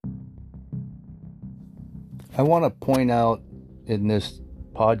I want to point out in this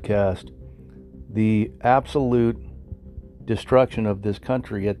podcast the absolute destruction of this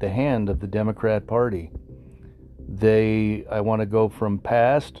country at the hand of the Democrat Party. I want to go from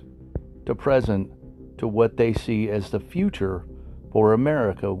past to present to what they see as the future for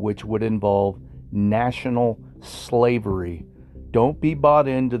America, which would involve national slavery. Don't be bought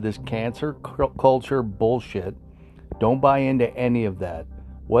into this cancer culture bullshit. Don't buy into any of that.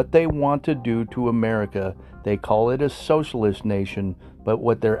 What they want to do to America, they call it a socialist nation, but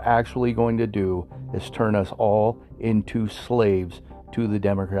what they're actually going to do is turn us all into slaves to the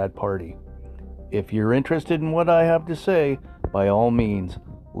Democrat Party. If you're interested in what I have to say, by all means,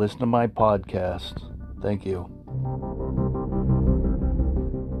 listen to my podcast. Thank you.